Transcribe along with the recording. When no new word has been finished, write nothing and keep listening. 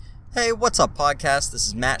Hey, what's up, podcast? This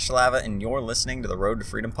is Matt Shalava, and you're listening to the Road to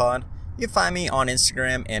Freedom Pod. You can find me on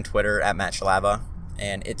Instagram and Twitter at Matt Shalava,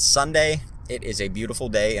 and it's Sunday. It is a beautiful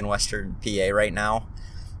day in Western PA right now.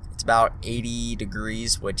 It's about 80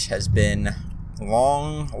 degrees, which has been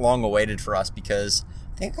long awaited for us because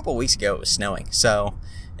I think a couple weeks ago it was snowing. So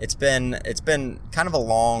it's been kind of a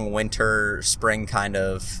long winter, spring kind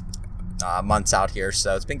of months out here.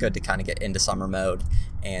 So it's been good to kind of get into summer mode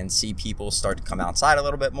and see people start to come outside a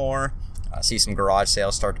little bit more, see some garage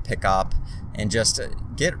sales start to pick up, and just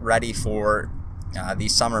get ready for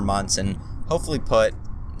these summer months and hopefully put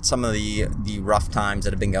some of the rough times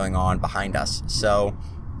that have been going on behind us. So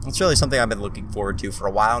it's really something I've been looking forward to for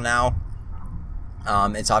a while now.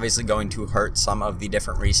 It's obviously going to hurt some of the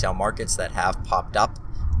different resale markets that have popped up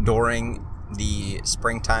during the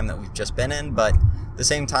springtime that we've just been in, but at the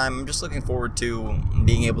same time, I'm just looking forward to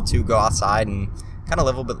being able to go outside and kind of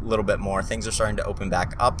live a little bit more. Things are starting to open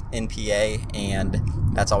back up in PA, and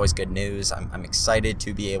that's always good news. I'm excited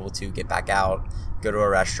to be able to get back out, go to a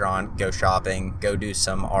restaurant, go shopping, go do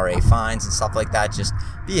some RA finds and stuff like that. Just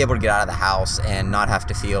be able to get out of the house and not have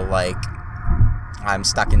to feel like I'm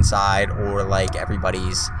stuck inside or like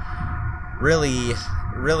everybody's really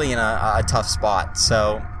in a tough spot.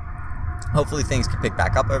 So hopefully things can pick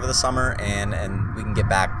back up over the summer and we can get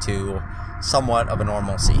back to somewhat of a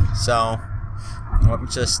normalcy. So I've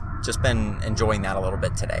just been enjoying that a little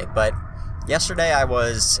bit today. But yesterday I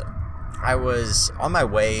was on my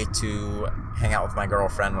way to hang out with my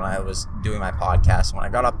girlfriend when I was doing my podcast. When I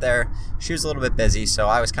got up there, she was a little bit busy, so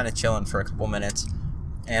I was kind of chilling for a couple minutes.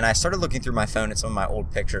 And I started looking through my phone at some of my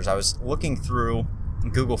old pictures. I was looking through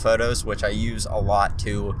Google Photos, which I use a lot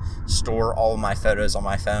to store all of my photos on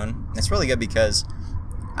my phone. It's really good because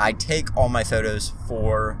I take all my photos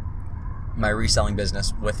for my reselling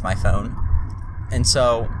business with my phone. And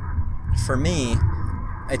so for me,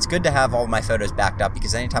 it's good to have all of my photos backed up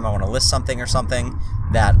because anytime I want to list something or something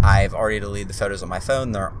that I've already deleted the photos on my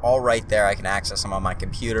phone, they're all right there. I can access them on my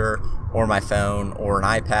computer or my phone or an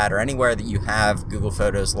iPad or anywhere that you have Google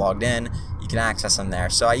Photos logged in, you can access them there.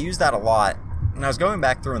 So I use that a lot. And I was going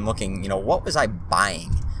back through and looking, what was I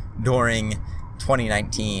buying during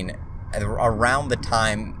 2019 around the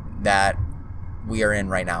time that we are in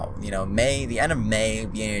right now? May, the end of May,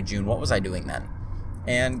 beginning of June, what was I doing then?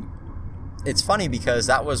 And it's funny because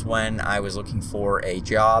that was when I was looking for a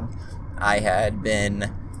job. I had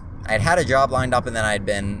had a job lined up and then I'd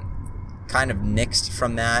been kind of nixed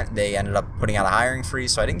from that. They ended up putting out a hiring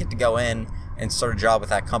freeze, so I didn't get to go in and start a job with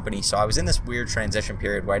that company. So I was in this weird transition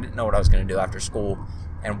period where I didn't know what I was going to do after school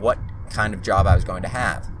and what kind of job I was going to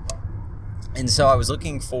have. And so I was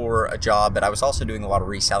looking for a job, but I was also doing a lot of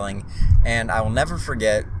reselling. And I will never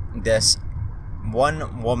forget this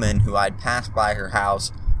one woman who I'd passed by her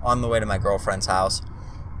house on the way to my girlfriend's house.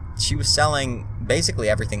 She was selling basically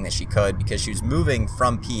everything that she could because she was moving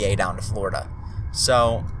from PA down to Florida.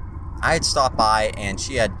 So I had stopped by and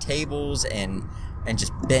she had tables and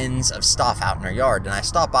just bins of stuff out in her yard. And I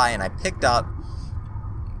stopped by and I picked up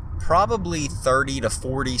probably 30 to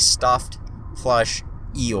 40 stuffed plush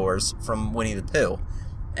Eeyores from Winnie the Pooh.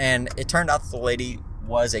 And it turned out that the lady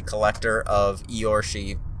was a collector of Eeyore.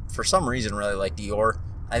 She, for some reason, really liked Eeyore.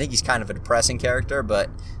 I think he's kind of a depressing character, but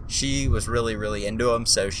she was really into him.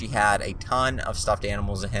 So she had a ton of stuffed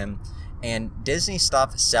animals of him. And Disney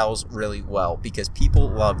stuff sells really well because people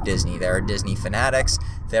love Disney. There are Disney fanatics.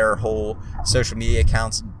 There are whole social media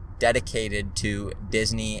accounts dedicated to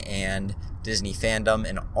Disney and Disney fandom.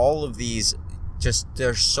 And all of these,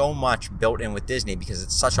 there's so much built in with Disney because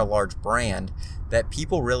it's such a large brand that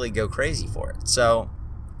people really go crazy for it. So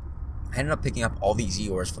I ended up picking up all these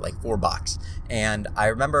Eeyores for like $4. And I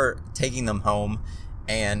remember taking them home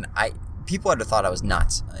and people had thought I was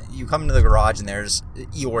nuts. You come into the garage and there's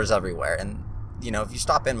Eeyores everywhere. And, if you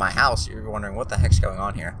stop in my house, you're wondering what the heck's going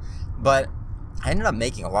on here. But I ended up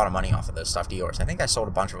making a lot of money off of those stuffed Eeyores. I think I sold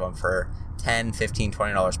a bunch of them for $10, $15,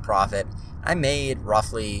 $20 profit. I made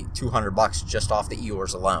roughly $200 just off the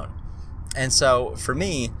Eeyores alone. And so for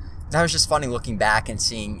me, that was just funny looking back and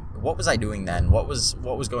seeing what was I doing then? What was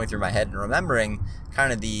going through my head and remembering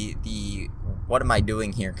kind of the what am I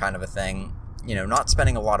doing here kind of a thing. Not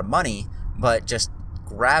spending a lot of money, but just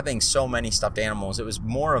grabbing so many stuffed animals. It was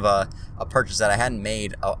more of a purchase that I hadn't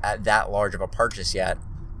made at that large of a purchase yet,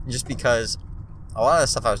 just because a lot of the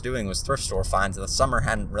stuff I was doing was thrift store finds. The summer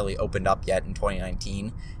hadn't really opened up yet in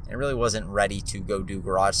 2019, and it really wasn't ready to go do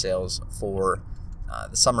garage sales for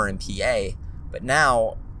the summer in PA. But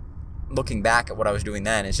now, looking back at what I was doing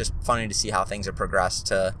then, it's just funny to see how things have progressed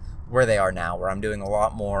to where they are now, where I'm doing a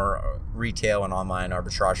lot more retail and online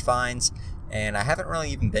arbitrage finds. And I haven't really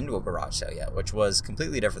even been to a garage sale yet, which was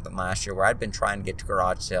completely different than last year, where I'd been trying to get to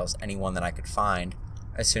garage sales, anyone that I could find,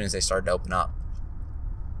 as soon as they started to open up.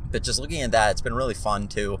 But just looking at that, it's been really fun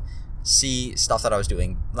to see stuff that I was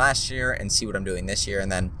doing last year and see what I'm doing this year.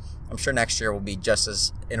 And then I'm sure next year will be just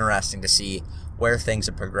as interesting to see where things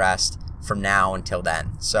have progressed from now until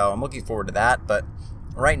then. So I'm looking forward to that. But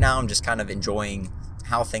right now I'm just kind of enjoying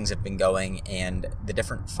how things have been going and the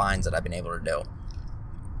different finds that I've been able to do.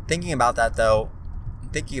 Thinking about that though,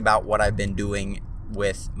 thinking about what I've been doing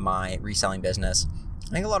with my reselling business, I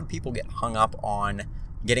think a lot of people get hung up on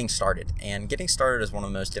getting started. And getting started is one of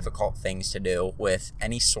the most difficult things to do with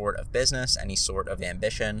any sort of business, any sort of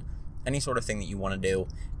ambition, any sort of thing that you want to do.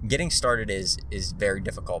 Getting started is very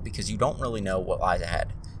difficult because you don't really know what lies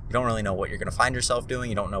ahead. You don't really know what you're going to find yourself doing.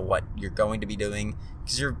 You don't know what you're going to be doing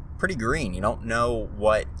because you're pretty green. You don't know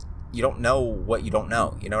what you don't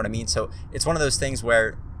know. You know what I mean? So it's one of those things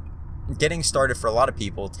where getting started for a lot of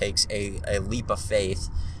people takes a leap of faith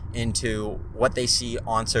into what they see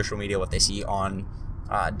on social media, what they see on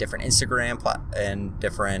different Instagram and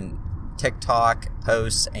different TikTok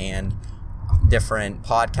posts and different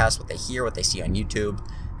podcasts, what they hear, what they see on YouTube.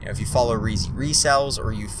 You know, if you follow Reezy Resells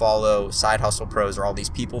or you follow Side Hustle Pros or all these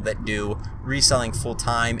people that do reselling full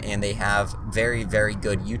time and they have very, very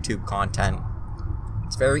good YouTube content,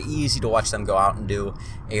 it's very easy to watch them go out and do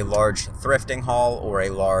a large thrifting haul or a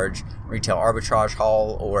large retail arbitrage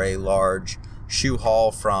haul or a large shoe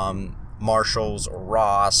haul from Marshalls or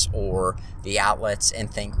Ross or the outlets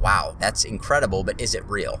and think, wow, that's incredible, but is it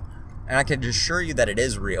real? And I can assure you that it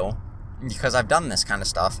is real because I've done this kind of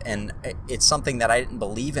stuff and it's something that I didn't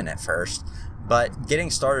believe in at first, but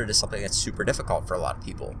getting started is something that's super difficult for a lot of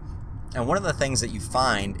people. And one of the things that you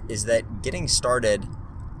find is that getting started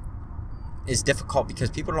is difficult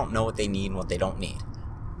because people don't know what they need and what they don't need.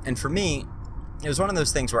 And for me, it was one of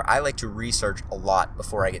those things where I like to research a lot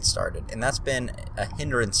before I get started. And that's been a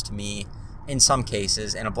hindrance to me in some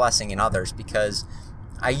cases and a blessing in others because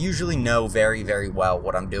I usually know very, very well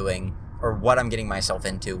what I'm doing or what I'm getting myself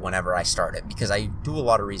into whenever I start it because I do a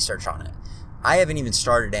lot of research on it. I haven't even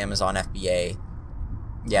started Amazon FBA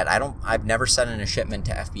yet. I've never sent in a shipment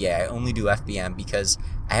to FBA. I only do FBM because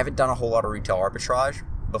I haven't done a whole lot of retail arbitrage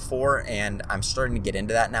before and I'm starting to get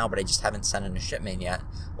into that now, but I just haven't sent in a shipment yet.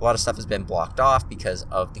 A lot of stuff has been blocked off because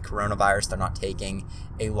of the coronavirus. They're not taking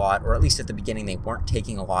a lot, or at least at the beginning they weren't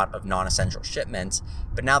taking a lot of non-essential shipments,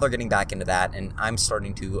 but now they're getting back into that and I'm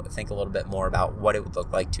starting to think a little bit more about what it would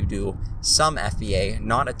look like to do some FBA,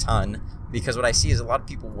 not a ton, because what I see is a lot of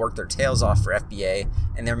people work their tails off for FBA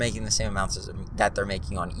and they're making the same amounts as that they're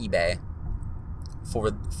making on eBay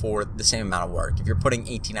for the same amount of work. If you're putting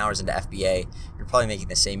 18 hours into FBA, you're probably making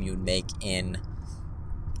the same you would make in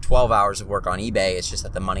 12 hours of work on eBay. It's just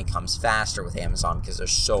that the money comes faster with Amazon because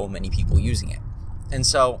there's so many people using it. And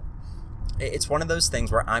so it's one of those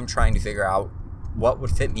things where I'm trying to figure out what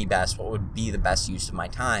would fit me best, what would be the best use of my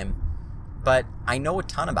time. But I know a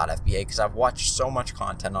ton about FBA because I've watched so much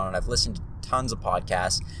content on it. I've listened to tons of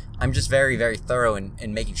podcasts. I'm just very, very thorough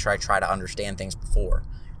in making sure I try to understand things before.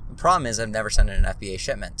 The problem is I've never sent in an FBA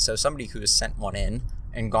shipment. So somebody who has sent one in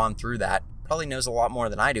and gone through that probably knows a lot more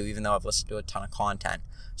than I do, even though I've listened to a ton of content.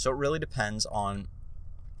 So it really depends on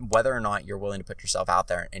whether or not you're willing to put yourself out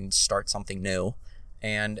there and start something new.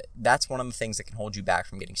 And that's one of the things that can hold you back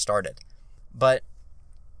from getting started. But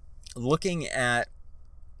looking at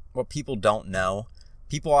what people don't know,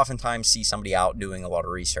 people oftentimes see somebody out doing a lot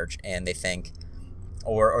of research and they think,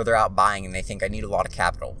 or they're out buying and they think I need a lot of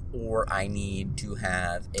capital, or I need to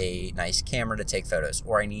have a nice camera to take photos,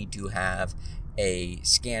 or I need to have a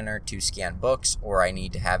scanner to scan books, or I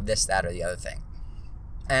need to have this, that, or the other thing.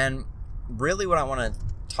 And really what I want to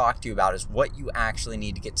talk to you about is what you actually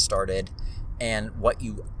need to get started and what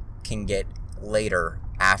you can get later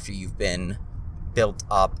after you've been built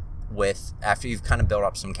up after you've kind of built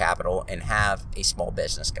up some capital and have a small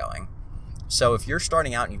business going. So if you're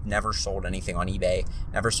starting out and you've never sold anything on eBay,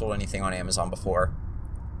 never sold anything on Amazon before,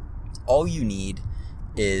 all you need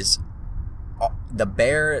is the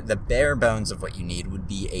bare bones of what you need would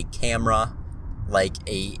be a camera, like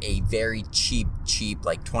a very cheap,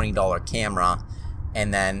 like $20 camera,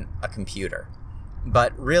 and then a computer.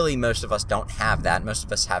 But really, most of us don't have that. Most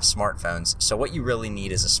of us have smartphones. So what you really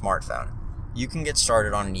need is a smartphone. You can get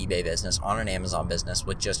started on an eBay business, on an Amazon business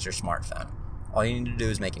with just your smartphone. All you need to do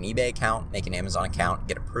is make an eBay account, make an Amazon account,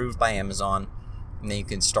 get approved by Amazon, and then you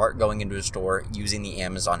can start going into a store using the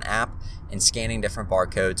Amazon app and scanning different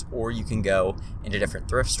barcodes, or you can go into different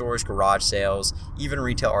thrift stores, garage sales, even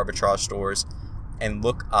retail arbitrage stores, and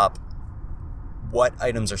look up what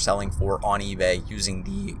items are selling for on eBay using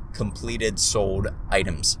the completed sold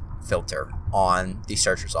items filter on the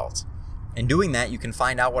search results. In doing that, you can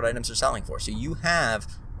find out what items are selling for. So you have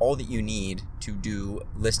all that you need to do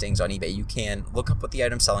listings on eBay. You can look up what the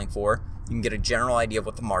item's selling for. You can get a general idea of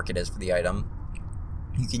what the market is for the item.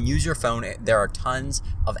 You can use your phone. There are tons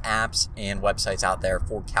of apps and websites out there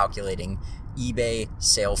for calculating eBay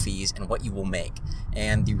sale fees and what you will make.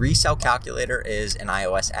 And the Resale Calculator is an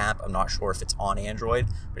iOS app. I'm not sure if it's on Android,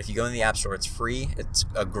 but if you go in the App Store, it's free. It's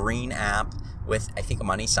a green app with, I think, a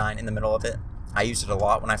money sign in the middle of it. I used it a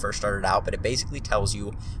lot when I first started out, but it basically tells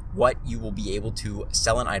you what you will be able to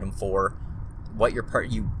sell an item for, what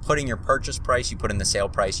you put in your purchase price, you put in the sale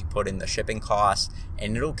price, you put in the shipping costs,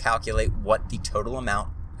 and it'll calculate what the total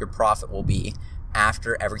amount your profit will be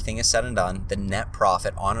after everything is said and done, the net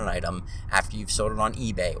profit on an item after you've sold it on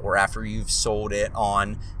eBay or after you've sold it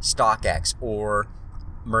on StockX or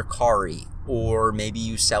Mercari, or maybe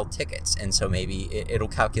you sell tickets, and so maybe it'll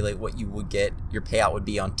calculate what you would get, your payout would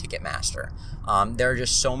be on Ticketmaster. There are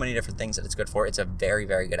just so many different things that it's good for. It's a very,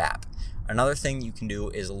 very good app. Another thing you can do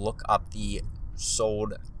is look up the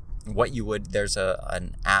sold, there's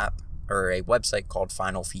an app or a website called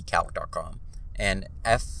finalfeecalc.com, and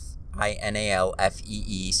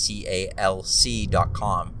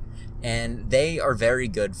finalfeecalc.com. And they are very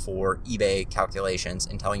good for eBay calculations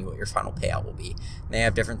and telling you what your final payout will be. And they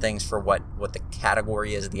have different things for what the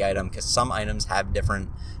category is of the item, because some items have different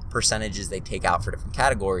percentages they take out for different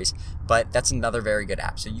categories, but that's another very good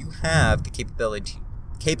app. So you have the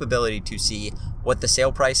capability to see what the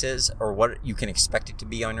sale price is or what you can expect it to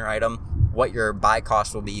be on your item, what your buy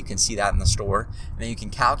cost will be. You can see that in the store, and then you can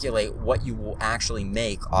calculate what you will actually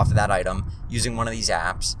make off of that item using one of these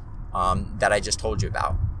apps that I just told you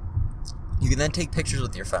about. You can then take pictures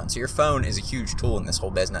with your phone. So your phone is a huge tool in this whole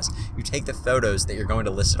business. You take the photos that you're going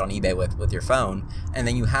to list it on eBay with your phone, and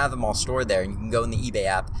then you have them all stored there, and you can go in the eBay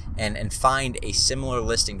app and find a similar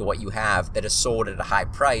listing to what you have that is sold at a high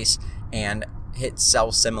price and hit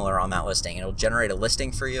sell similar on that listing. It'll generate a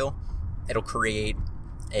listing for you. It'll create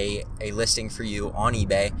a listing for you on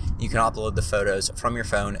eBay. You can upload the photos from your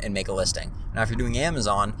phone and make a listing. Now, if you're doing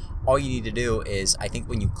Amazon, all you need to do is, I think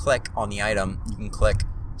when you click on the item, you can click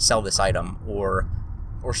sell this item or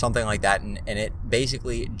something like that, and it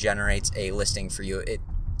basically generates a listing for you. It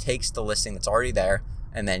takes the listing that's already there,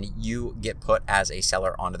 and then you get put as a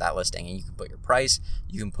seller onto that listing, and you can put your price,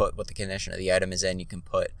 you can put what the condition of the item is in, you can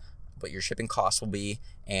put what your shipping costs will be,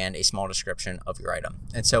 and a small description of your item.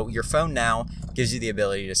 And so your phone now gives you the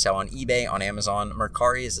ability to sell on eBay, on Amazon.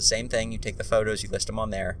 Mercari is the same thing. You take the photos, you list them on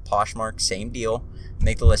there. Poshmark, same deal.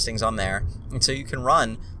 Make the listings on there. And so you can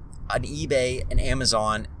run an eBay, an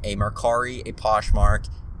Amazon, a Mercari, a Poshmark,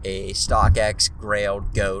 a StockX, Grail,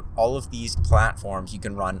 Goat, all of these platforms you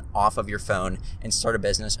can run off of your phone and start a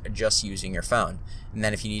business just using your phone. And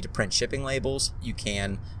then if you need to print shipping labels, you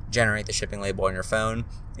can generate the shipping label on your phone.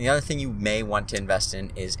 And the other thing you may want to invest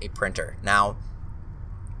in is a printer. Now,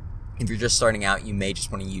 if you're just starting out, you may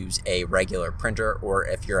just want to use a regular printer, or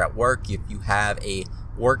if you're at work, if you have a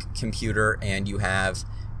work computer and you have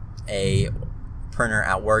a printer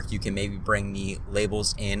at work, you can maybe bring the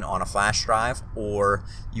labels in on a flash drive, or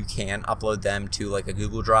you can upload them to like a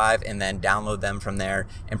Google Drive and then download them from there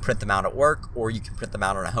and print them out at work, or you can print them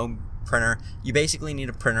out on a home printer. You basically need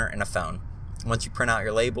a printer and a phone. Once you print out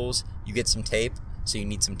your labels, you get some tape. So you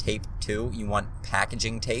need some tape too. You want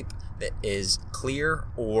packaging tape that is clear,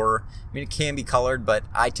 or it can be colored, but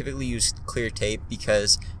I typically use clear tape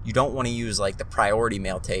because you don't want to use like the priority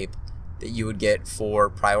mail tape that you would get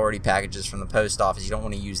for priority packages from the post office. You don't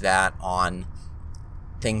want to use that on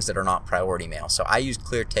things that are not priority mail. So I use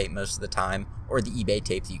clear tape most of the time, or the eBay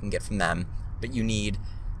tape that you can get from them. But you need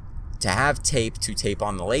to have tape to tape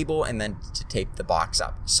on the label and then to tape the box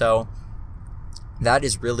up. So that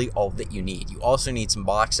is really all that you need. You also need some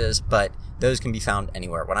boxes, but those can be found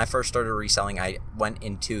anywhere. When I first started reselling, I went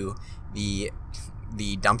into the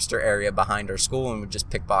dumpster area behind our school and would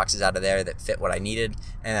just pick boxes out of there that fit what I needed,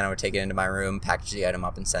 and then I would take it into my room, package the item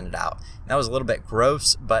up, and send it out. And that was a little bit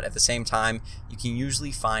gross, but at the same time, you can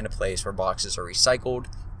usually find a place where boxes are recycled,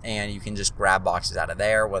 and you can just grab boxes out of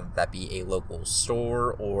there, whether that be a local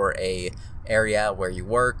store or a area where you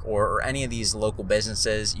work, or any of these local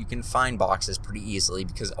businesses. You can find boxes pretty easily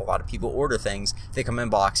because a lot of people order things, they come in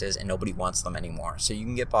boxes, and nobody wants them anymore. So you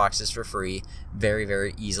can get boxes for free very,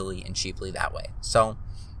 very easily and cheaply that way. So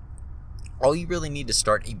all you really need to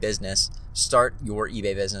start a business, start your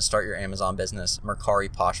eBay business, start your Amazon business, Mercari,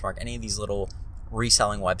 Poshmark, any of these little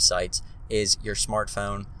reselling websites, is your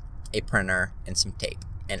smartphone, a printer, and some tape.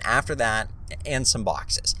 And after that, and some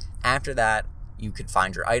boxes. After that, You can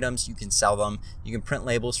find your items, you can sell them, you can print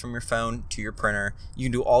labels from your phone to your printer. You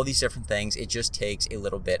can do all these different things. It just takes a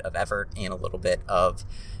little bit of effort and a little bit of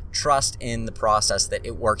trust in the process that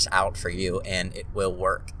it works out for you, and it will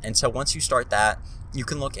work. And so once you start that, you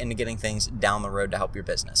can look into getting things down the road to help your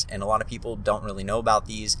business. And a lot of people don't really know about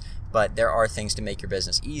these, but there are things to make your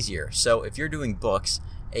business easier. So if you're doing books,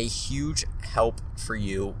 a huge help for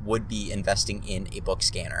you would be investing in a book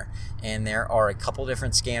scanner. And there are a couple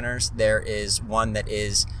different scanners. There is one that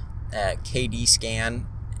is KD Scan,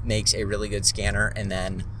 makes a really good scanner. And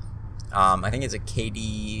then I think it's a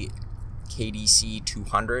KDC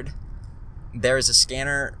 200. There is a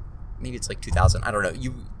scanner, maybe it's like 2000. I don't know.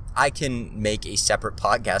 I can make a separate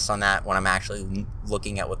podcast on that when I'm actually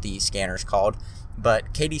looking at what the scanner is called.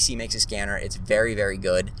 But KDC makes a scanner. It's very, very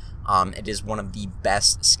good. It is one of the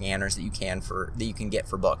best scanners that you can get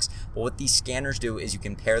for books. But what these scanners do is you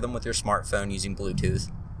can pair them with your smartphone using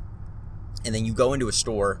Bluetooth, and then you go into a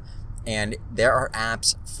store, and there are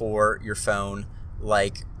apps for your phone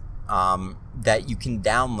like that you can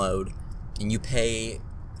download, and you pay,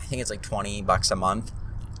 I think it's like $20 a month.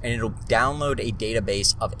 And it'll download a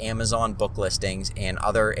database of Amazon book listings and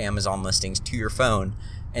other Amazon listings to your phone.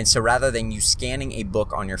 And so rather than you scanning a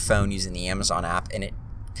book on your phone using the Amazon app and it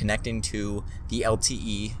connecting to the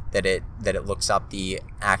LTE that it looks up the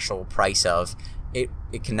actual price of, it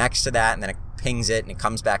connects to that, and then it pings it, and it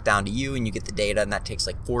comes back down to you, and you get the data, and that takes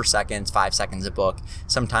like 4 seconds, 5 seconds a book,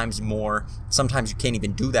 sometimes more. Sometimes you can't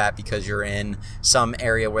even do that because you're in some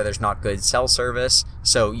area where there's not good cell service,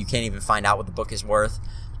 so you can't even find out what the book is worth.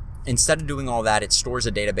 Instead of doing all that, it stores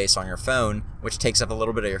a database on your phone, which takes up a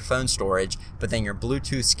little bit of your phone storage, but then your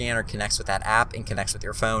Bluetooth scanner connects with that app and connects with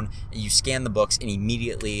your phone, and you scan the books, and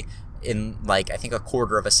immediately in like, I think a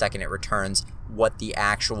quarter of a second, it returns what the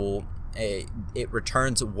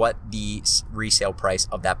resale price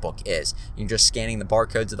of that book is. You're just scanning the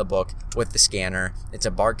barcodes of the book with the scanner. It's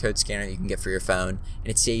a barcode scanner that you can get for your phone,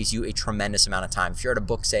 and it saves you a tremendous amount of time. If you're at a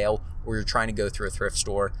book sale or you're trying to go through a thrift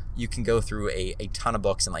store, you can go through a ton of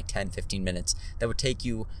books in like 10-15 minutes. That would take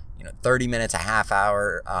you 30 minutes, a half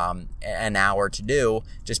hour, an hour to do,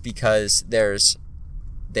 just because there's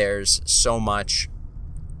so much.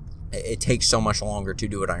 It takes so much longer to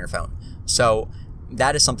do it on your phone. So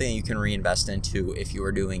that is something that you can reinvest into if you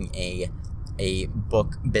are doing a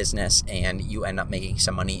book business and you end up making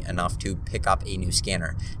some money enough to pick up a new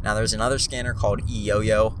scanner. Now, there's another scanner called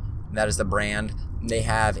eYoYo. That is the brand. They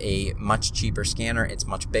have a much cheaper scanner. It's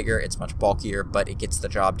much bigger, it's much bulkier, but it gets the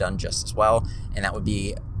job done just as well. And that would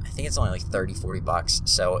be, I think it's only like $30-$40.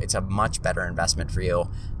 So it's a much better investment for you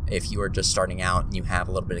if you are just starting out and you have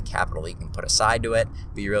a little bit of capital you can put aside to it,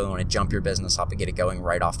 but you really want to jump your business up and get it going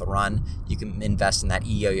right off the run. You can invest in that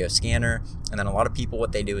eYoYo scanner. And then a lot of people,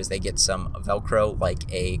 what they do is they get some Velcro, like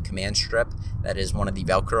a command strip that is one of the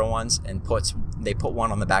Velcro ones, and they put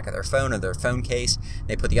one on the back of their phone or their phone case.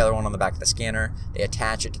 They put the other one on the back of the scanner. They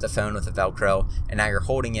attach it to the phone with the Velcro, and now you're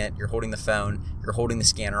holding it, you're holding the phone, you're holding the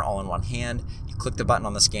scanner all in one hand. You click the button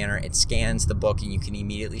on the scanner, it scans the book, and you can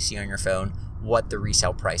immediately see on your phone what the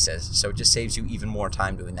resale price is. So it just saves you even more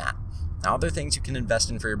time doing that. Now, other things you can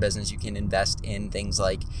invest in for your business, you can invest in things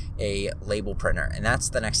like a label printer. And that's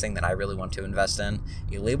the next thing that I really want to invest in.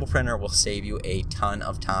 A label printer will save you a ton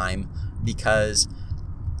of time, because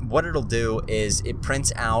what it'll do is it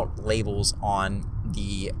prints out labels on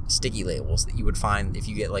the sticky labels that you would find if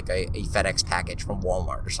you get like a FedEx package from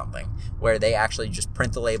Walmart or something, where they actually just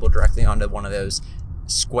print the label directly onto one of those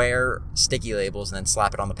square sticky labels and then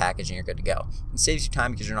slap it on the package and you're good to go. It saves you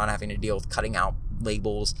time because you're not having to deal with cutting out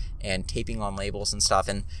labels and taping on labels and stuff.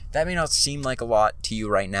 And that may not seem like a lot to you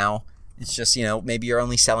right now. It's just, maybe you're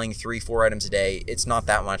only selling 3-4 items a day. It's not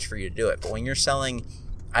that much for you to do it. But when you're selling,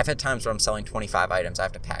 I've had times where I'm selling 25 items I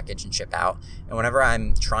have to package and ship out. And whenever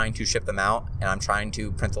I'm trying to ship them out and I'm trying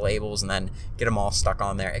to print the labels and then get them all stuck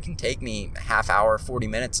on there, it can take me a half hour, 40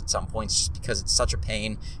 minutes at some points, just because it's such a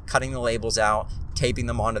pain cutting the labels out, taping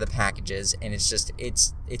them onto the packages, and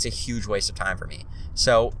it's a huge waste of time for me.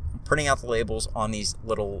 So printing out the labels on these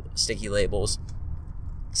little sticky labels,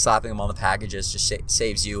 slapping them on the packages, just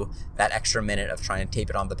saves you that extra minute of trying to tape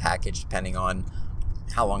it on the package, depending on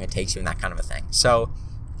how long it takes you and that kind of a thing. So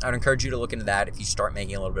I would encourage you to look into that if you start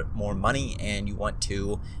making a little bit more money and you want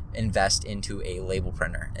to invest into a label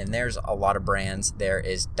printer. And there's a lot of brands. There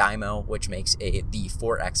is Dymo, which makes the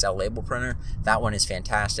 4XL label printer. That one is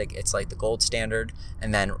fantastic. It's like the gold standard.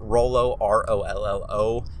 And then Rollo,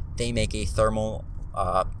 ROLLO, they make a thermal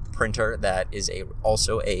printer that is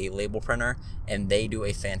also a label printer, and they do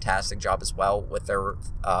a fantastic job as well with their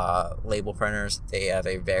label printers. They have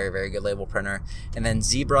a very, very good label printer. And then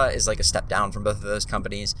Zebra is like a step down from both of those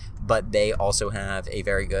companies, but they also have a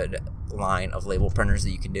very good line of label printers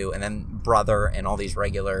that you can do. And then Brother and all these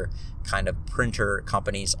regular kind of printer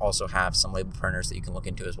companies also have some label printers that you can look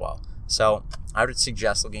into as well. So I would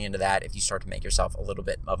suggest looking into that if you start to make yourself a little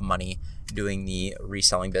bit of money doing the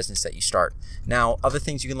reselling business that you start. Now, other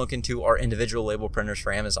things you can look into are individual label printers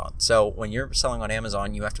for Amazon. So when you're selling on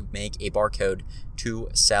Amazon, you have to make a barcode to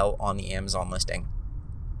sell on the Amazon listing.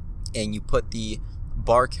 And you put the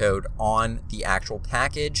barcode on the actual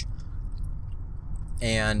package,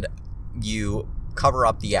 and you cover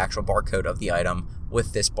up the actual barcode of the item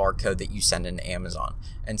with this barcode that you send into Amazon.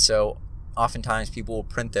 And so oftentimes people will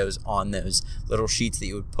print those on those little sheets that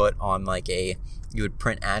you would put on you would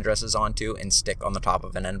print addresses onto and stick on the top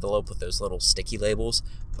of an envelope with those little sticky labels.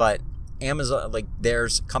 But Amazon,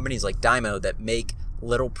 there's companies like Dymo that make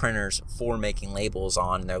little printers for making labels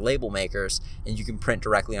on. They're label makers, and you can print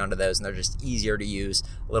directly onto those, and they're just easier to use,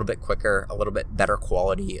 a little bit quicker, a little bit better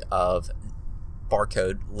quality of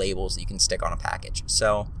barcode labels that you can stick on a package.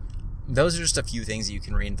 So those are just a few things that you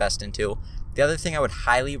can reinvest into. The other thing I would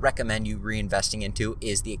highly recommend you reinvesting into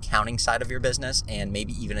is the accounting side of your business, and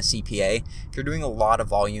maybe even a CPA. If you're doing a lot of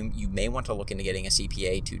volume, you may want to look into getting a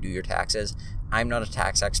CPA to do your taxes. I'm not a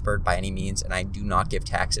tax expert by any means, and I do not give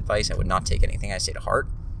tax advice. I would not take anything I say to heart.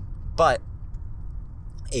 But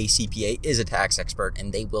a CPA is a tax expert,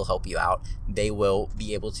 and they will help you out. They will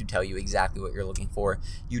be able to tell you exactly what you're looking for.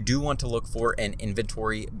 You do want to look for an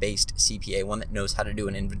inventory-based CPA, one that knows how to do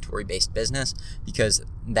an inventory-based business, because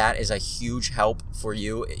that is a huge help for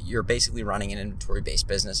you. You're basically running an inventory-based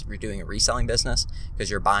business if you're doing a reselling business, because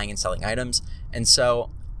you're buying and selling items. And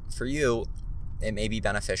so for you, it may be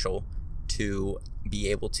beneficial to be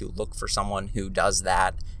able to look for someone who does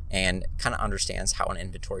that and kind of understands how an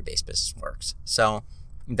inventory-based business works. So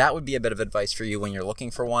that would be a bit of advice for you when you're looking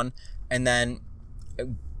for one. And then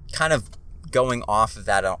kind of going off of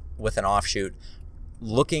that with an offshoot,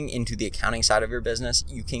 looking into the accounting side of your business,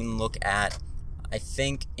 you can look at, I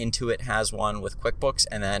think Intuit has one with QuickBooks,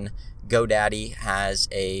 and then GoDaddy has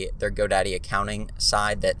their GoDaddy accounting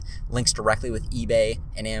side that links directly with eBay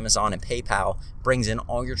and Amazon and PayPal, brings in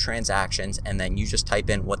all your transactions, and then you just type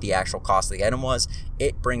in what the actual cost of the item was.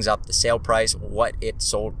 It brings up the sale price, what it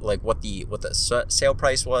sold, like what the sale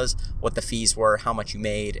price was, what the fees were, how much you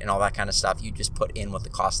made, and all that kind of stuff. You just put in what the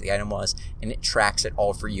cost of the item was, and it tracks it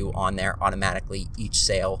all for you on there automatically. Each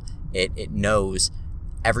sale, it knows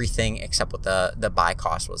everything except what the buy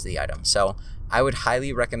cost was of the item. So I would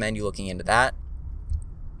highly recommend you looking into that.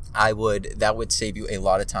 That would save you a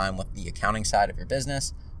lot of time with the accounting side of your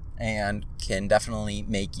business, and can definitely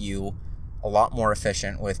make you a lot more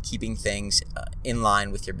efficient with keeping things in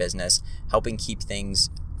line with your business, helping keep things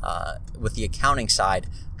with the accounting side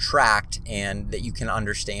tracked, and that you can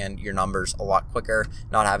understand your numbers a lot quicker,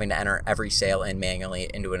 not having to enter every sale in manually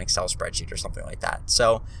into an Excel spreadsheet or something like that.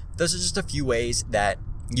 So those are just a few ways that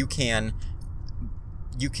you can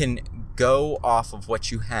go off of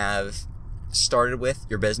what you have started with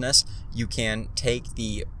your business. You can take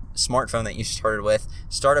the smartphone that you started with,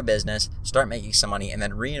 start a business, start making some money, and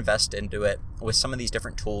then reinvest into it with some of these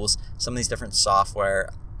different tools, some of these different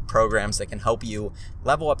software programs that can help you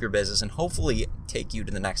level up your business and hopefully take you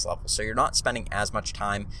to the next level. So you're not spending as much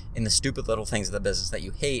time in the stupid little things of the business that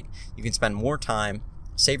you hate. You can spend more time,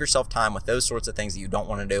 save yourself time with those sorts of things that you don't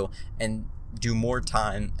want to do, and do more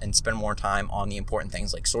time and spend more time on the important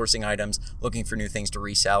things like sourcing items, looking for new things to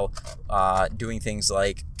resell, doing things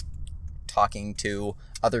like talking to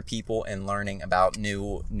other people and learning about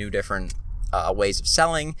new different ways of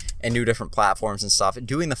selling and new different platforms and stuff, and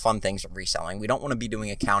doing the fun things of reselling. We don't want to be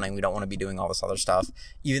doing accounting. We don't want to be doing all this other stuff.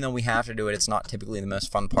 Even though we have to do it, it's not typically the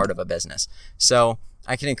most fun part of a business. So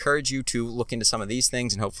I can encourage you to look into some of these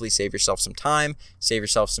things and hopefully save yourself some time, save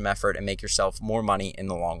yourself some effort, and make yourself more money in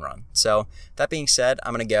the long run. So that being said,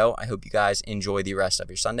 I'm going to go. I hope you guys enjoy the rest of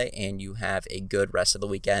your Sunday and you have a good rest of the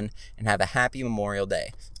weekend and have a happy Memorial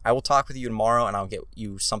Day. I will talk with you tomorrow, and I'll get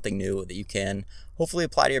you something new that you can hopefully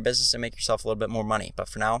apply to your business and make yourself a little bit more money. But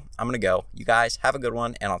for now, I'm going to go. You guys have a good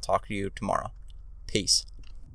one, and I'll talk to you tomorrow. Peace.